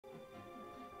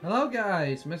Hello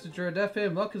guys, Messenger of Death here,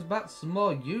 and welcome back to some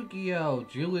more Yu-Gi-Oh!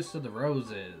 Duelists of the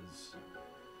Roses.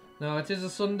 Now it is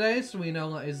a Sunday, so we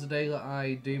know that is the day that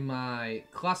I do my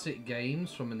classic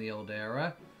games from in the old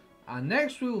era. And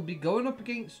next we will be going up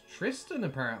against Tristan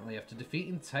apparently, after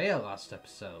defeating Taya last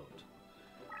episode.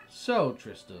 So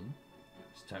Tristan,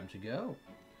 it's time to go.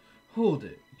 Hold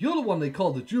it, you're the one they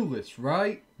call the Duelist,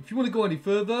 right? If you want to go any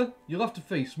further, you'll have to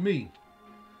face me.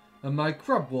 And my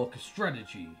Crab Walker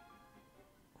strategy.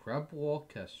 Crab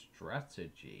Walker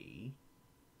strategy?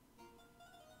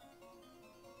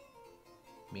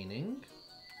 Meaning?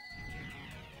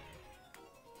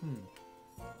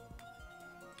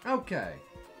 Okay.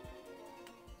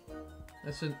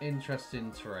 That's an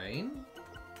interesting terrain.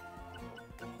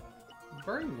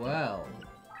 Very well.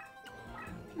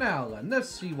 Now then, let's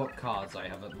see what cards I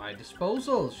have at my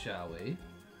disposal, shall we?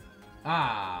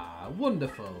 Ah,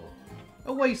 wonderful.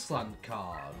 A Wasteland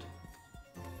card.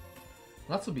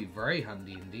 That'll be very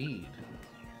handy indeed.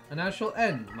 And I shall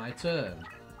end my turn.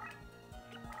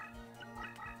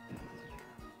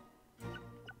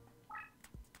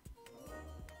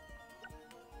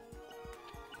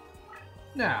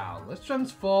 Now, let's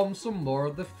transform some more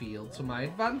of the field to my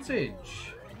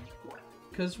advantage.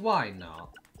 'Cause why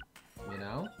not? You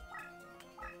know?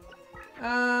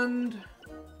 And...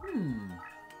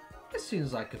 this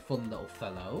seems like a fun little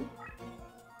fellow.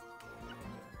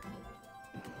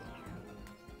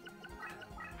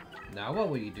 Now what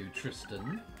will you do,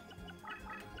 Tristan?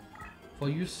 For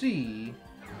you see,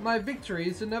 my victory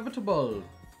is inevitable.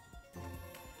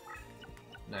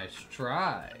 Nice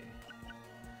try.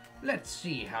 Let's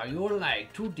see how you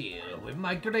like to deal with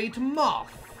my great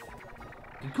moth.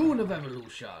 Cocoon of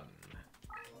Evolution.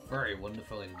 Very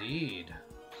wonderful indeed.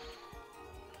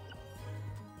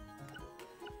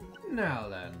 Now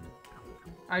then,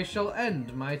 I shall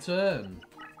end my turn.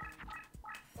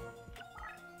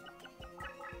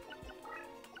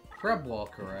 Crab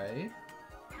Walker, eh?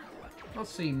 Not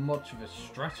seeing much of a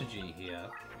strategy here.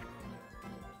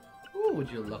 Ooh, would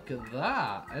you look at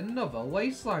that? Another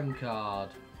Wasteland card.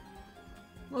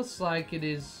 Looks like it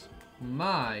is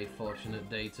my fortunate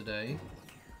day today.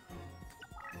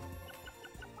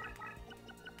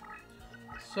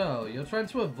 So, you're trying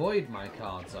to avoid my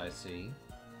cards, I see.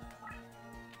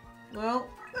 Well,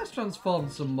 let's transform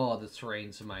some more of the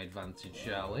terrain to my advantage,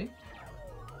 shall we?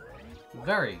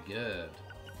 Very good.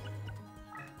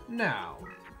 Now,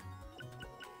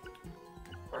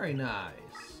 very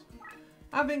nice.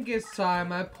 I think it's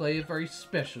time I play a very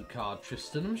special card,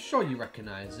 Tristan. I'm sure you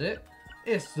recognize it.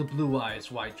 It's the Blue Eyes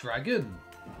White Dragon.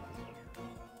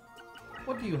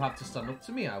 What do you have to stand up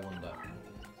to me, I wonder?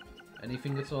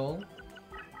 Anything at all?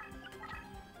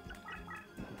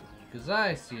 Because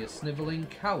I see a snivelling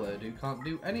coward who can't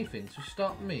do anything to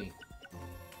stop me.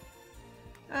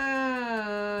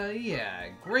 Yeah,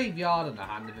 Graveyard and a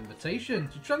Hand of Invitation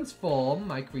to transform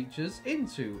my creatures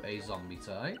into a zombie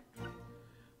type.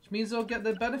 Which means they'll get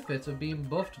the benefit of being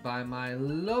buffed by my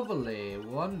lovely,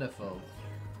 wonderful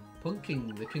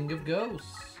Punking, the King of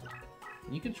Ghosts.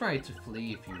 You can try to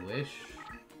flee if you wish.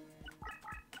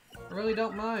 I really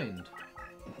don't mind.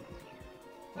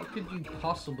 What could you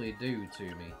possibly do to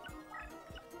me?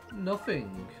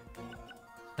 Nothing.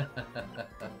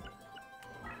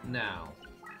 Now.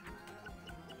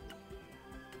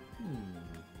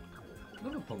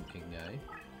 Another pumpkin, eh?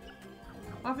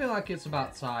 I feel like it's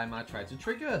about time I try to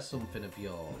trigger something of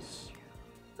yours.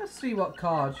 Let's see what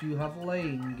cards you have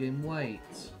laying in wait.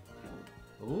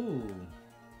 Ooh.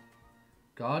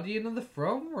 Guardian of the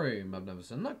Throne Room. I've never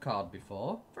seen that card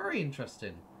before. Very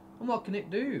interesting. And what can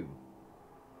it do?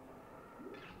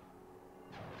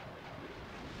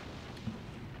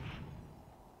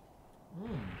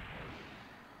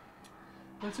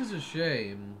 That is a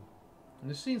shame. And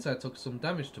it seems I took some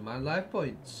damage to my life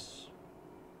points.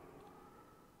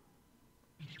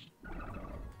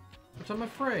 But I'm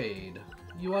afraid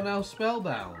you are now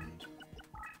spellbound.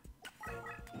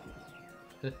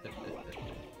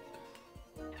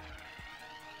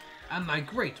 And my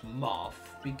great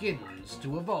moth begins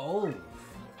to evolve.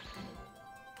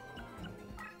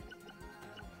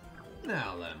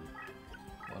 Now then,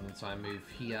 why don't I move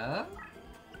here?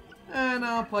 And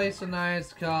I'll place a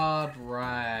nice card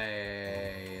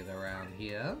right around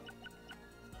here.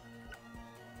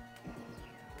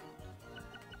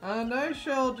 And I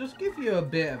shall just give you a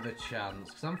bit of a chance,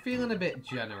 because I'm feeling a bit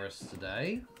generous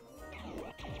today.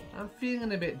 I'm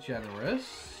feeling a bit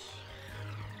generous.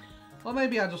 Or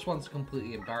maybe I just want to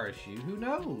completely embarrass you, who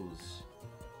knows?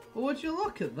 But would you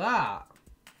look at that?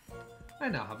 I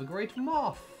now have a great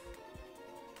moth.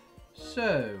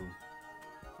 So,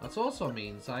 that also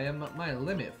means I am at my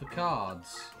limit for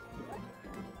cards.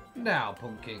 Now,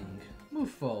 Pumpkin,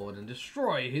 move forward and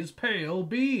destroy his pale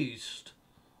beast.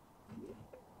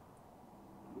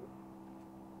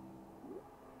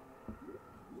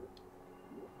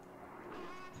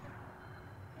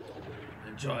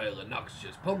 Enjoy the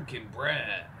noxious pumpkin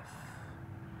breath.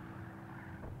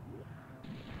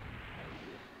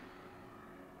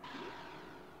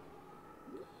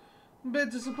 I'm a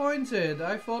bit disappointed.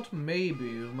 I thought maybe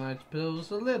you might pose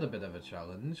a little bit of a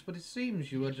challenge, but it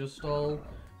seems you are just all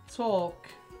talk.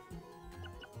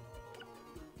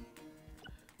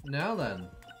 Now then,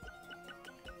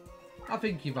 I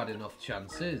think you've had enough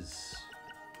chances.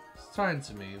 It's time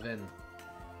to move in.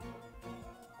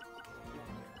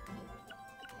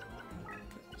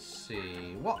 Let's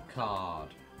see, what card?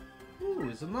 Ooh,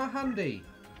 isn't that handy?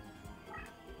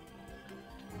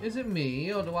 Is it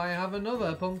me, or do I have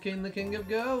another Pumpkin the King of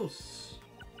Ghosts?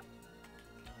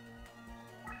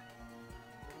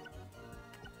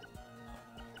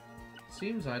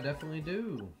 Seems I definitely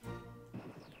do.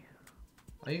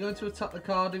 Are you going to attack the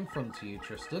card in front of you,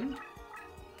 Tristan?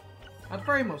 I'd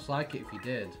very much like it if you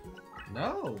did.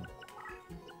 No.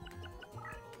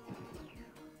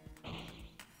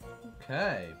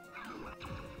 Okay.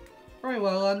 Very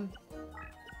well then.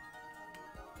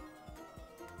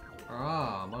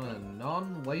 Ah, I'm on a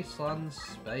non-wasteland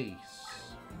space.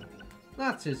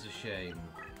 That is a shame.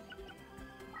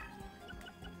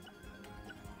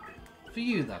 For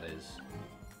you, that is.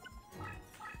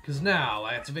 Because now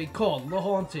I activate Call the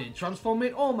Haunted,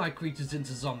 transforming all my creatures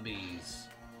into zombies.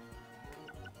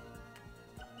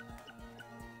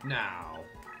 Now,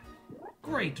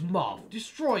 Great Moth,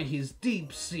 destroy his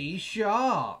deep sea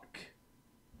shark.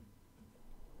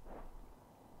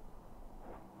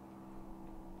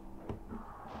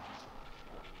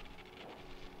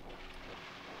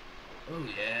 Oh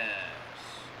yes.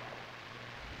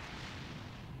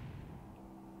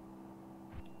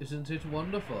 Isn't it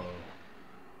wonderful?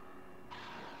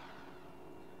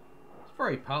 It's a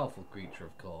very powerful creature,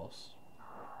 of course.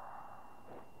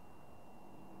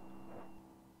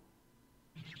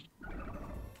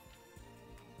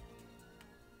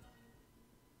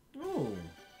 Oh,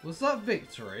 was that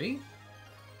victory?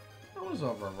 That was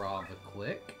over rather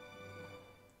quick.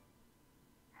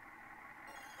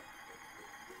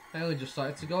 I only just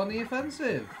started to go on the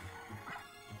offensive.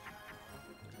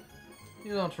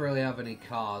 You don't really have any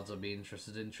cards I'd be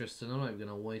interested in, Tristan. I'm not even going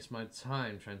to waste my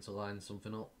time trying to line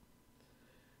something up.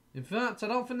 In fact, I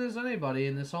don't think there's anybody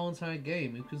in this whole entire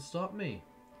game who can stop me.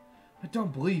 I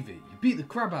don't believe it. You beat the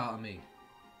crap out of me.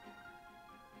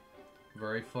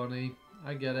 Very funny.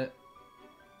 I get it.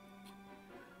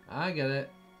 I get it.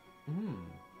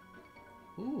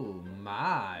 Ooh,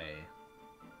 my.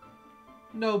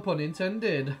 No pun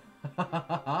intended.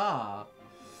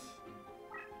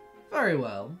 Very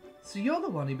well. So you're the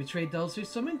one who betrayed those who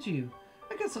summoned you.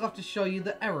 I guess I'll have to show you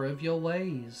the error of your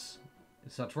ways.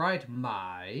 Is that right,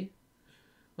 Mai?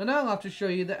 And I'll have to show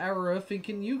you the error of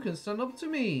thinking you can stand up to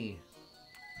me.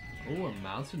 Oh, a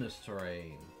mountainous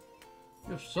terrain.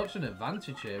 You have such an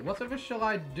advantage here. Whatever shall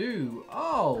I do?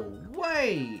 Oh,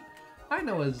 wait! I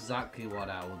know exactly what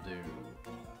I will do.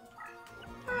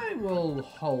 I will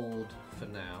hold for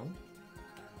now.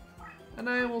 And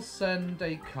I will send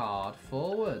a card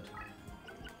forward.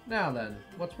 Now then,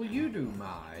 what will you do,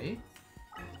 Mai?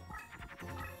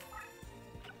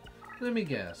 Let me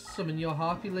guess. Summon your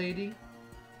harpy lady?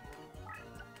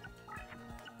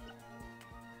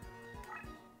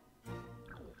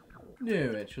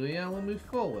 No, actually, I will move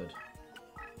forward.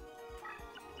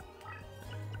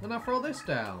 Then I'll throw this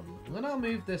down. Then I'll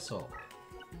move this up.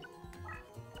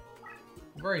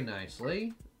 Very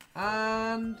nicely.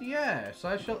 And yes,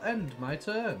 I shall end my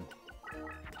turn.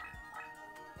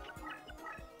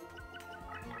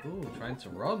 Ooh, trying to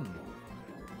run.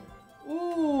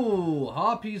 Ooh,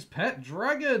 Harpy's pet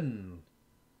dragon.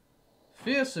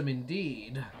 Fearsome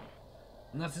indeed.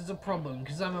 And that is a problem,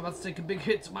 because I'm about to take a big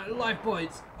hit to my life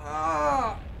points.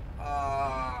 Ah!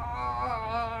 Ah!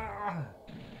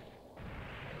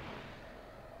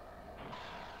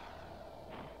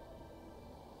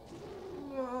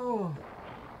 No.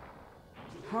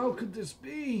 How could this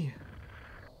be?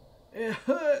 It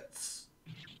hurts.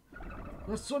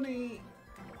 That's only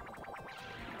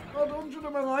 100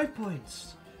 of my life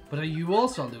points. But you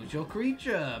also lose your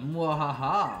creature.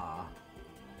 Mwahaha.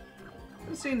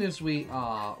 And seeing as we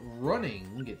are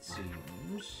running, it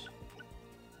seems,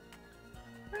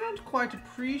 I don't quite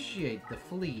appreciate the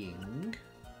fleeing.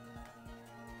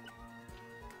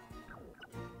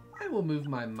 I will move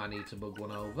my money to bug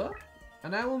one over.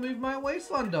 And I will move my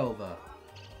wasteland over.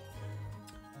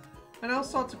 And I'll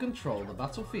start to control the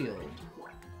battlefield.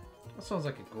 That sounds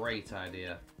like a great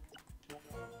idea.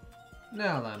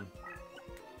 Now then.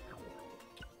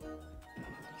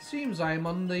 Seems I'm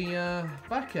on the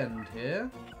back end here,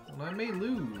 and I may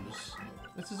lose.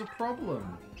 This is a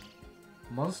problem.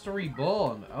 Monster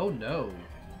reborn. Oh no.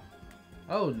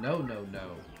 Oh no, no,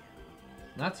 no.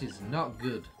 That is not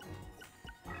good.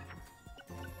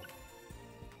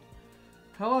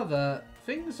 However,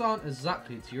 things aren't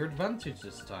exactly to your advantage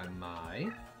this time, Mai.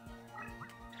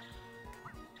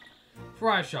 For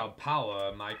I shall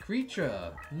power my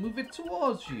creature, move it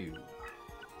towards you.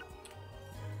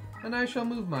 And I shall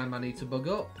move my money to bug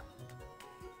up.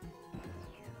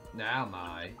 Now,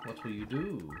 Mai, what will you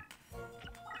do?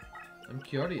 I'm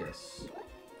curious.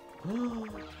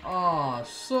 Ah, oh,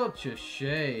 such a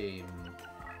shame.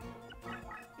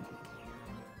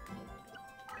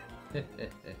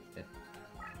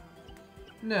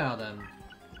 Now then.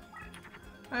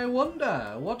 I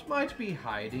wonder what might be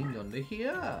hiding under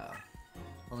here.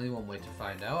 Only one way to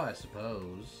find out, I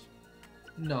suppose.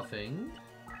 Nothing.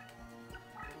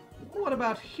 What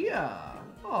about here?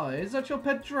 Oh, is that your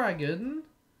pet dragon?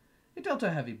 It dealt a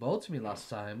heavy blow to me last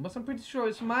time, but I'm pretty sure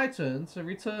it's my turn to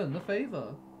return the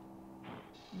favour.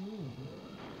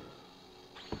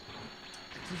 It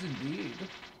is indeed.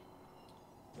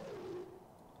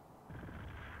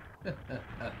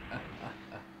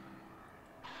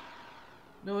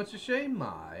 No, it's a shame,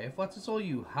 Mai. If that is all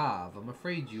you have, I'm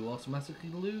afraid you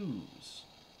automatically lose.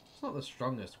 It's not the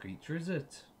strongest creature, is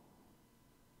it?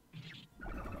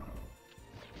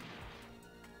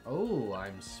 Oh,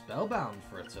 I'm spellbound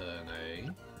for a turn, eh?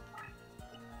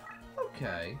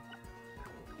 Okay.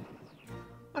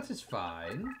 That is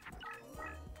fine.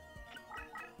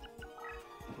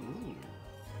 Ooh.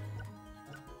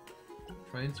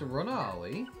 Trying to run, are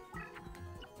we?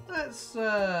 Let's,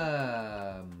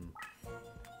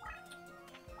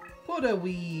 put a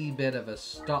wee bit of a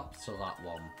stop to that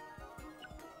one.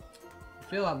 I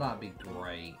feel like that'd be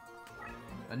great.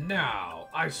 And now,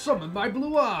 I summon my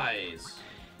blue eyes!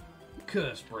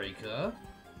 Curse Breaker.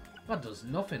 That does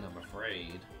nothing, I'm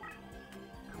afraid.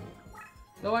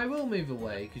 Though I will move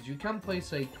away, because you can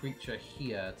place a creature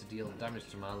here to deal damage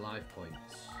to my life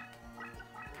points.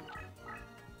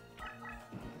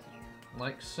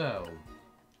 Like so.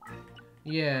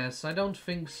 Yes, I don't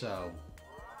think so.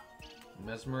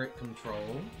 Mesmeric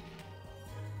control.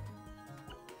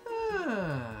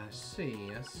 Ah, I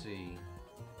see, I see.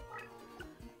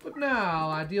 But now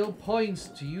I deal points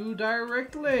to you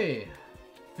directly.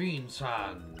 Fiend's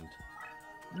Hand.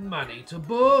 Money to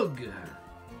bug.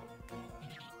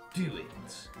 Do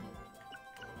it.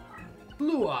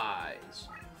 Blue Eyes.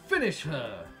 Finish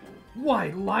her.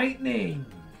 White Lightning.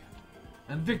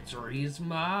 And victory is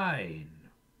mine.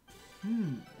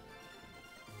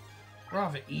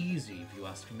 Rather easy if you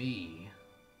ask me.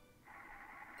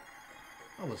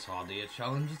 That was hardly a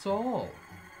challenge at all.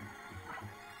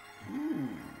 Ooh.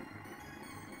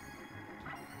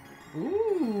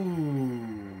 Ooh.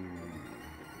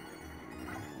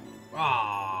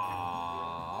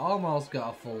 Ah, almost got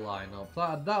a full lineup.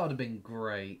 That would have been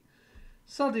great.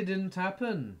 Sadly didn't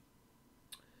happen.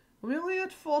 We only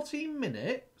had 14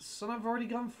 minutes, and I've already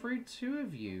gone through 2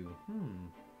 of you.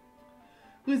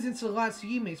 Losing to the likes of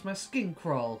you makes my skin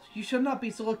crawl. You shall not be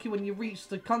so lucky when you reach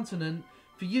the continent,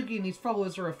 for Yugi and his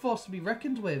followers are a force to be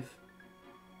reckoned with.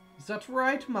 Is that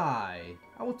right, Mai?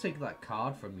 I will take that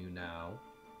card from you now.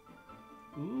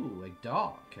 Ooh, a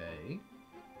dark, eh?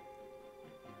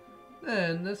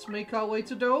 Then let's make our way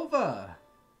to Dover.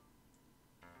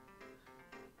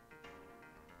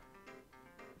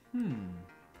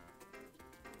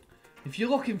 If you're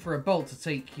looking for a boat to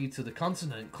take you to the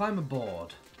continent, climb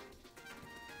aboard.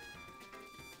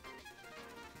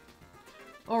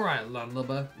 Alright,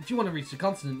 landlubber. If you want to reach the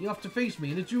continent, you have to face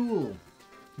me in a duel.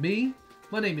 Me?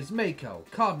 My name is Mako,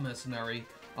 card mercenary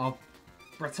of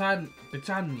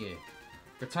Bretagne.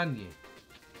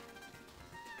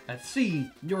 At sea,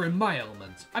 you're in my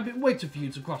element. I've been waiting for you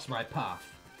to cross my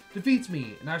path. Defeat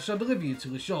me, and I shall deliver you to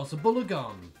the shores of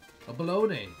Bulagon. Or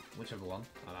Bologna, whichever one.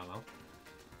 I don't know.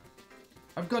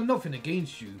 I've got nothing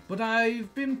against you, but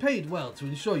I've been paid well to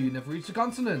ensure you never reach the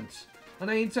continent. And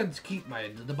I intend to keep my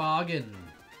end of the bargain.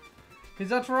 Is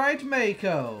that right,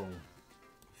 Mako?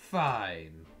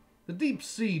 Fine. The deep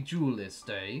sea duelist,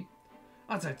 eh?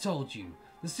 As I told you,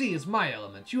 the sea is my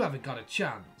element. You haven't got a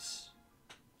chance.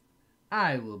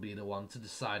 I will be the one to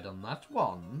decide on that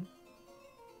one.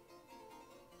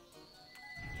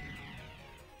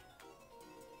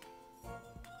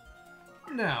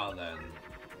 Now then,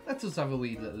 let us have a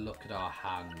wee little look at our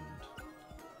hand.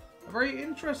 A very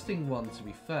interesting one, to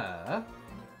be fair.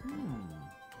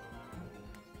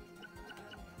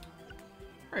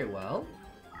 Very well.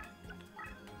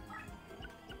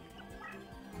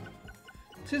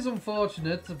 'Tis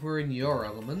unfortunate that we're in your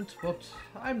element, but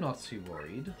I'm not too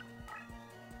worried.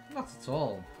 Not at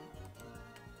all.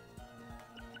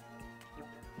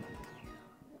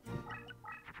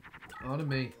 On to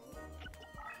me.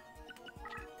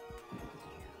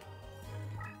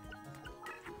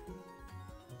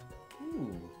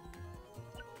 Ooh.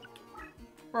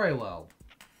 Very well.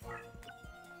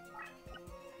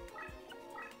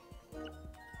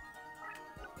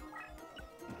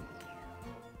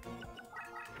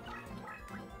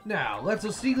 Now, let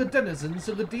us see the denizens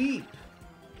of the deep.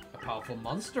 A powerful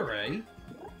monster, eh?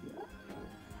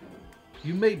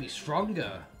 You may be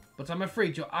stronger, but I'm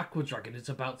afraid your aqua dragon is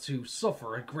about to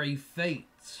suffer a grave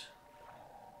fate.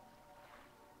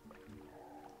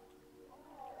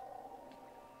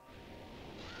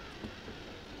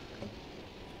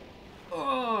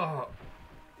 Oh,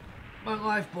 my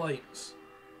life points.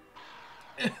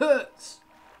 It hurts.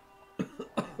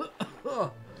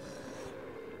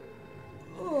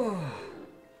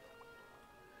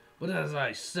 But as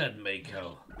I said,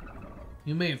 Mako,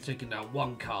 you may have taken down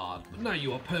one card, but now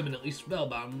you are permanently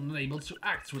spellbound and unable to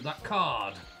act with that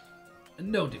card.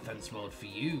 And no defense mode for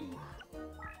you.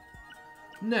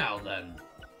 Now then,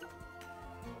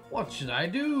 what should I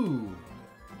do?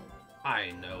 I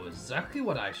know exactly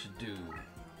what I should do.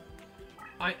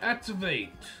 I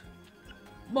activate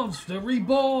Monster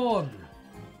Reborn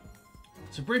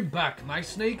to bring back my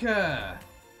snake hair.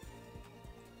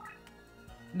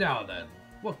 Now then,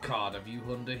 what card have you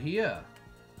under here?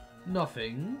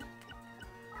 Nothing?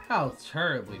 How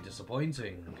terribly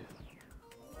disappointing.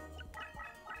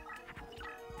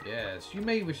 Yes, you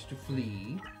may wish to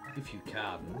flee, if you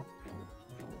can.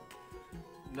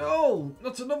 No!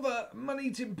 Not another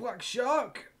man-eating black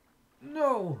shark!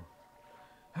 No!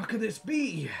 How can this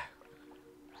be?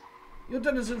 Your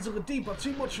denizens of the deep are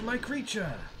too much for my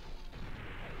creature!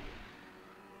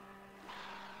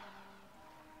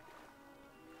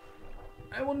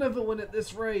 I will never win at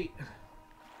this rate.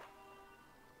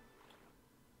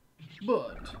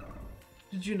 But,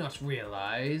 did you not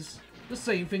realize? The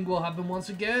same thing will happen once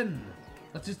again.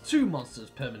 That is 2 monsters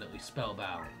permanently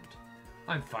spellbound.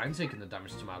 I'm fine taking the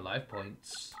damage to my life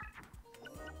points.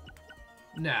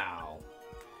 Now,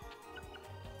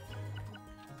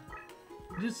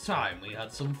 it is time we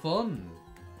had some fun.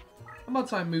 How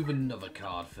about I move another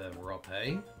card further up,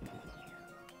 eh?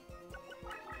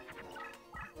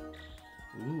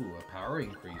 Ooh, a power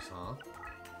increase, huh?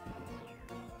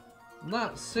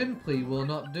 That simply will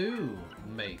not do,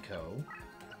 Mako.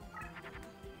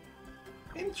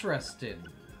 Interesting.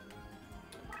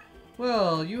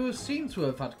 Well, you seem to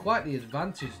have had quite the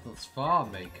advantage thus far,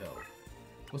 Mako.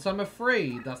 But I'm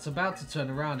afraid that's about to turn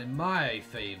around in my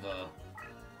favour.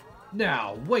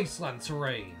 Now, wasteland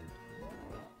terrain.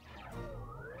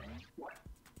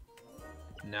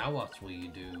 Now what will you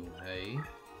do, hey?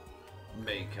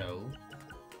 Mako?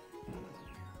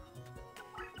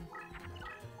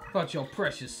 Got your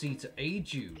precious seed to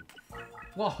aid you.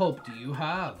 What hope do you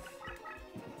have?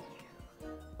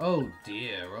 Oh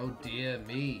dear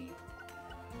me.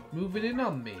 Moving in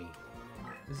on me.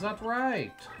 Is that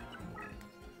right?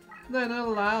 Then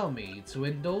allow me to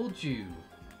indulge you.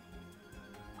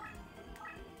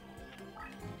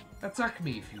 Attack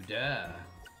me if you dare.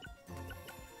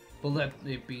 But let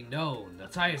it be known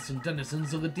that I have some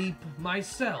denizens of the deep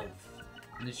myself.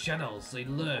 In the shadows they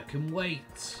lurk and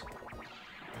wait.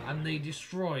 And they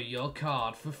destroy your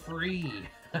card for free.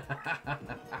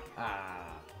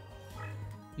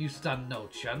 You stand no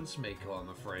chance, Mako, I'm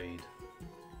afraid.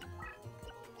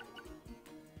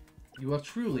 You are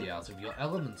truly out of your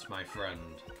element, my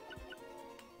friend.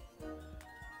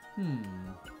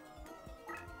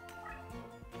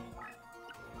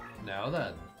 Now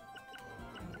then.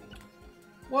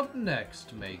 What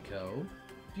next, Mako?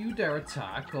 Do you dare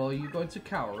attack, or are you going to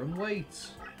cower and wait?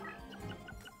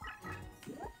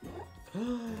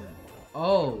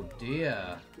 Oh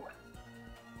dear.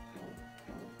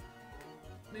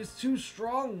 It's too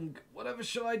strong. Whatever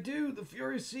shall I do? The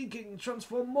Fury is seeking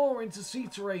transform more into sea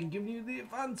terrain, giving you the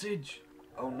advantage.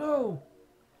 Oh no.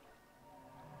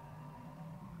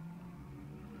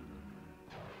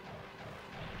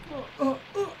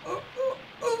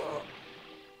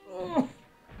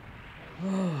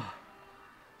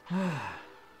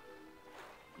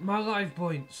 My life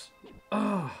points.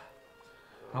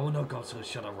 I will not go to the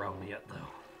shadow realm yet, though.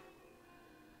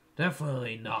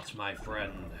 Definitely not, my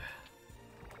friend.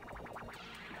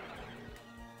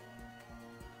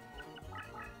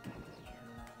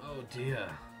 Oh dear.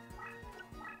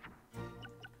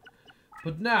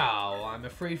 But now, I'm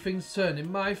afraid things turn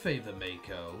in my favour,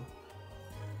 Mako.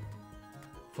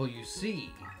 For you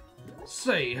see,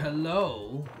 say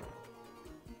hello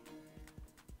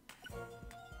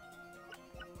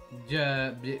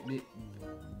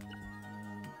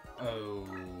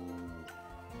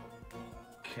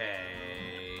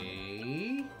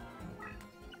Okay.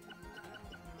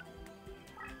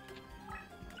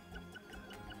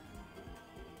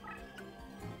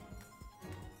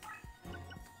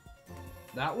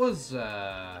 That was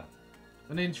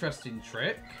an interesting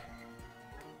trick.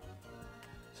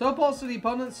 Teleports to the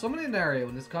opponent's summoning area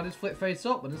when this card is flipped face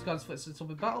up. When this card is flipped face up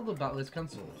in battle, the battle is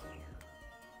cancelled.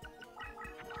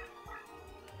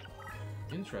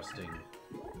 Interesting.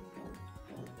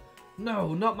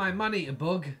 No, not my man-eater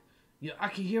bug. Your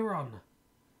Akihiron.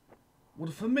 What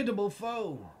a formidable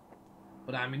foe.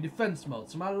 But I'm in defense mode,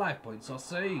 so my life points are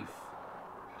safe.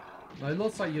 Now it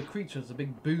looks like your creature has a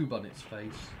big boob on its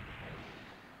face.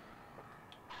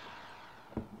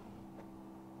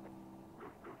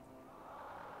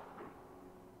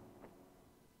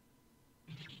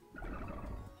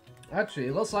 Actually,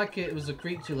 it looks like it was a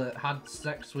creature that had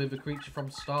sex with a creature from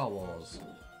Star Wars.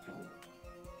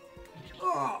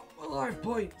 Oh, my life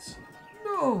points!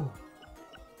 No!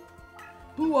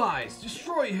 Blue Eyes,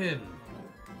 destroy him!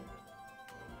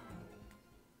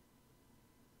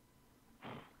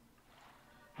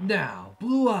 Now,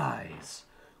 Blue Eyes,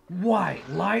 White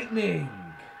Lightning!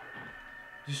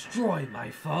 Destroy my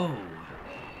foe!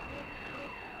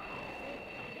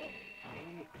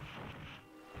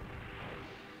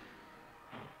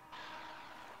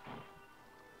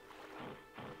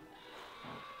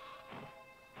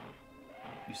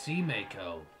 You see,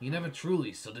 Mako, you never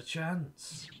truly stood a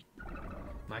chance.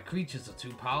 My creatures are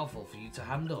too powerful for you to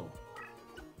handle.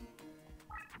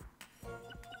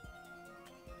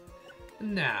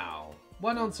 Now,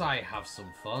 why don't I have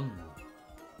some fun?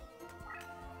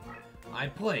 I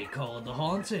play Call of the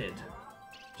Haunted,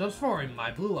 transforming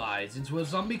my Blue Eyes into a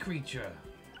zombie creature.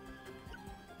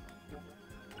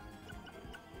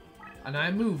 And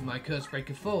I move my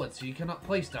Cursebreaker forward so you cannot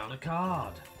place down a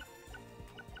card.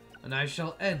 And I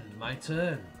shall end my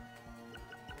turn.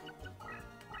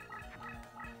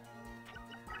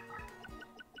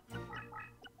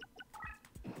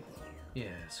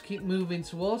 Yes, keep moving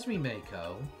towards me,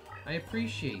 Mako. I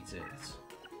appreciate it.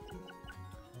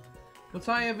 But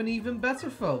I have an even better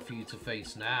foe for you to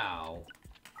face now.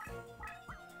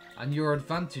 And your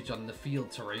advantage on the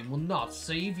field terrain will not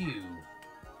save you.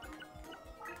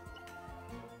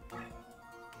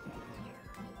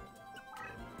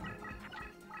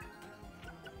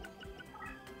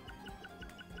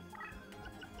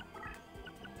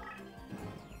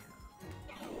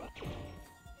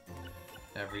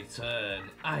 Every turn,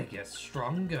 I get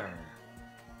stronger.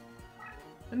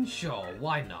 And sure,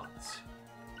 why not?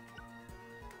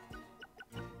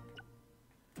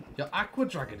 Your Aqua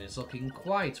Dragon is looking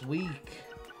quite weak.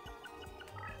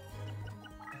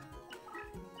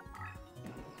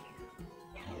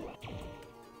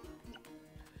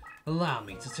 Allow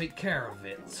me to take care of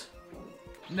it.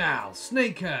 Now,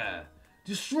 Snakehair,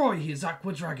 destroy his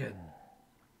Aqua Dragon.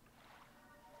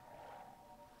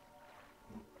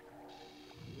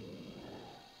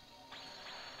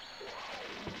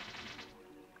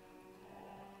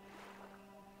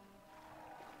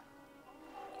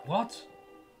 What?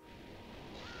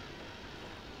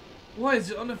 Why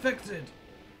is it unaffected?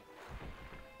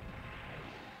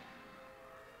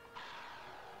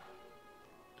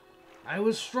 I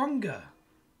was stronger.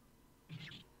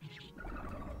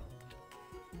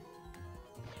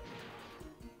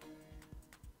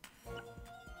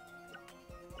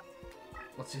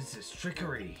 What is this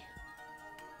trickery?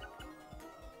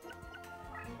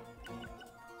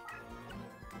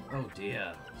 Oh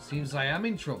dear, seems I am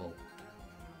in trouble.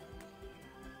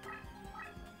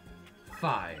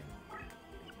 Fine.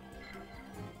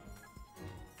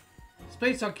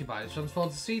 Space occupiers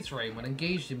transform to sea terrain when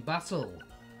engaged in battle.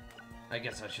 I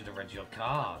guess I should have read your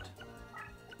card.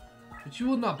 But you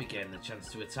will not be getting the chance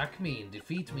to attack me and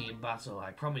defeat me in battle, I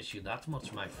promise you that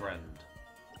much, my friend.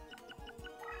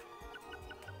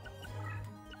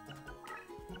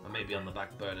 I may be on the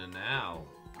back burner now,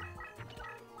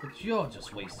 but you're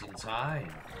just wasting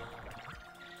time.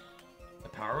 A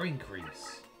power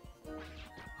increase.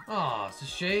 Ah, it's a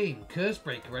shame.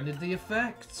 Cursebreaker ended the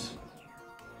effect.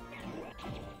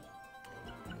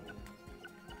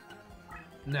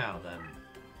 Now then.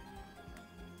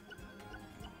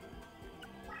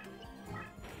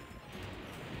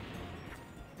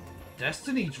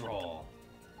 Destiny draw.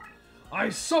 I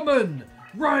summon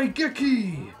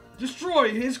Raigeki!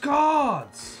 Destroy his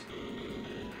cards!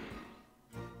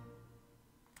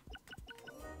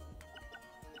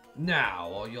 Now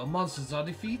all your monsters are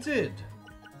defeated.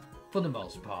 For the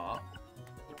most part.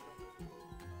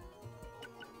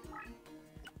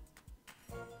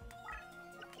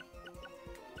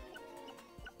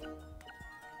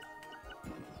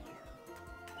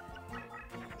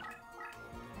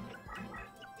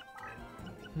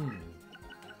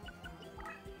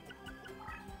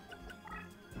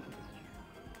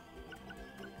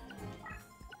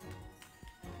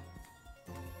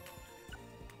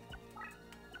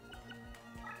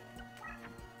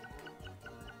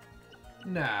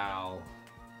 Now,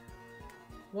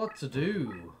 what to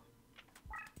do?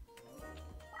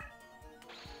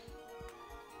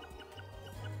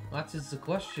 That is the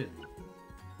question.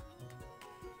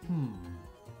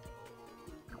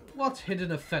 What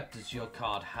hidden effect does your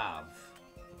card have?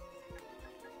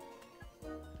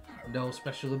 No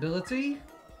special ability?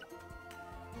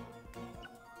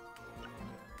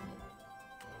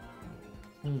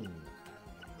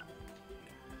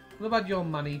 What about your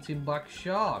man-eating black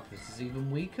shark? This is even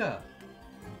weaker.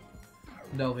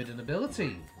 No hidden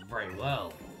ability. Very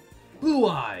well. Blue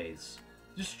Eyes.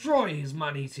 Destroy his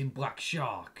man-eating black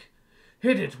shark.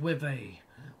 Hit it with a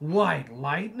white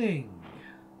lightning.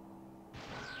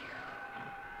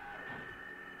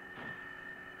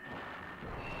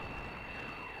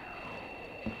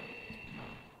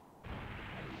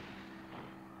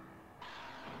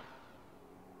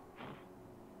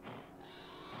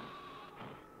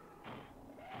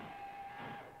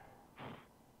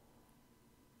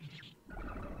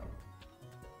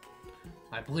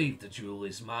 I believe the duel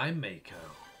is Mai and Mako.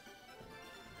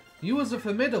 You was a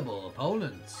formidable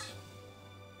opponent.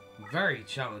 Very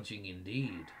challenging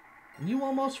indeed. And you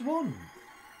almost won.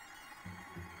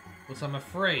 But I'm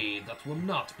afraid that will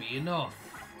not be enough.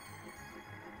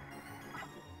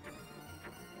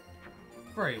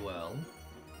 Very well.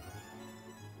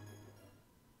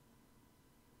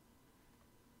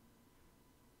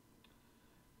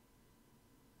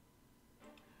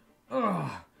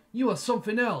 Ugh. You are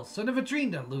something else. I never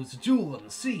dreamed I'd lose a duel on the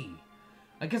sea.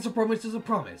 I guess a promise is a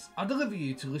promise. I'll deliver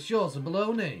you to the shores of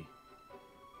Bologna.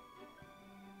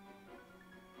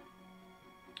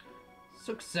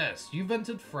 Success. You've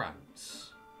entered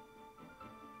France.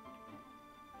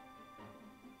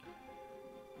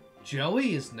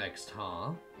 Joey is next,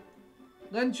 huh?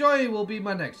 Then Joey will be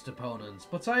my next opponent,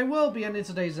 but I will be ending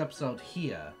today's episode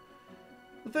here.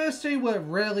 The first two were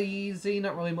really easy,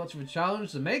 not really much of a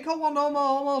challenge. The Mako one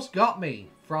almost got me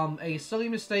from a silly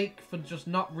mistake for just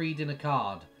not reading a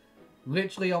card.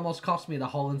 Literally almost cost me the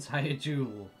whole entire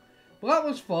duel. But that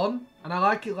was fun, and I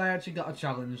like it that I actually got a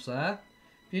challenge there.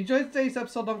 If you enjoyed today's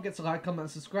episode, don't forget to like, comment, and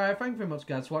subscribe. Thank you very much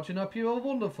guys for watching. I hope you have a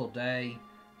wonderful day.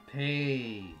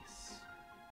 Peace.